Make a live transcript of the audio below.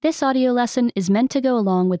This audio lesson is meant to go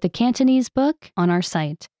along with the Cantonese book on our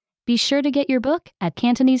site. Be sure to get your book at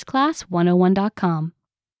CantoneseClass101.com.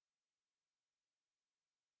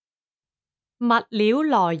 物料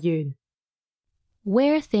來源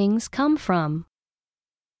Where things come from.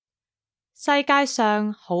 世界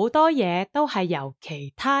上好多嘢都係由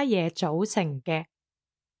其他嘢組成嘅。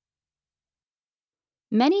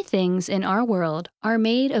Many things in our world are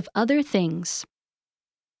made of other things.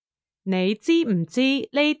 你知唔知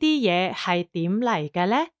呢啲嘢係點嚟嘅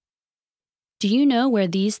呢？ Do you know where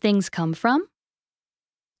these things come from?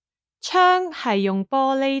 窗係用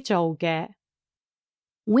玻璃做嘅，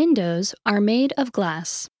 Windows are made of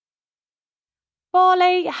glass. 玻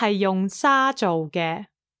璃係用沙做嘅，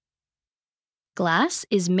 Glass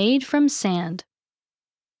is made from sand.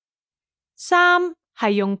 衫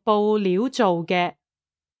係用布料做嘅，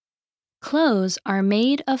 Clothes are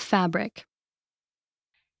made of fabric.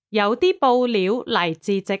 有啲布料嚟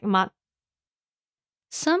自植物，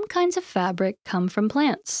 Some kinds of fabric come from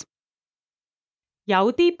plants.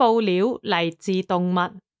 有啲布料嚟自動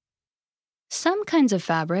物。 Some kinds of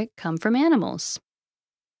fabric come from animals.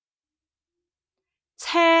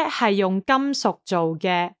 車係用金屬做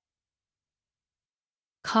嘅，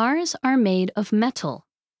 Cars are made of metal.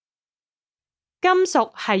 金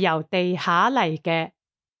屬係由地下嚟嘅。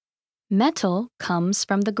 Metal comes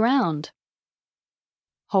from the ground.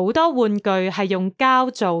 好多玩具係用膠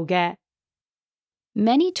做嘅，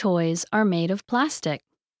 Many toys are made of plastic.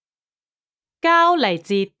 膠嚟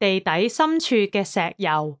自地底深處嘅石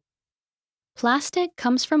油， Plastic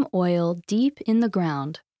comes from oil deep in the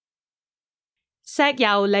ground. 石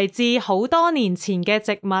油嚟自好多年前嘅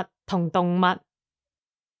植物同動物。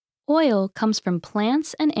 Oil comes from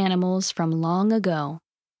plants and animals from long ago.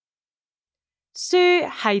 書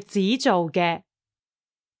係紙做嘅，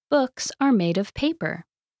 Books are made of paper.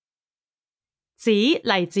 紙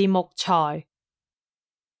嚟自木材，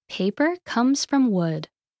 Paper comes from wood.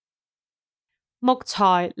 木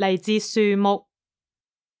材嚟自樹木。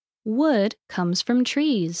 Wood comes from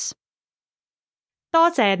trees. 多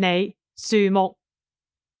謝你，樹木。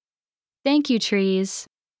 Thank you, trees.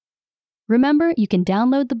 Remember, you can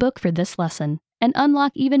download the book for this lesson and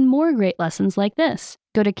unlock even more great lessons like this.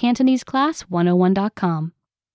 Go to CantoneseClass101.com.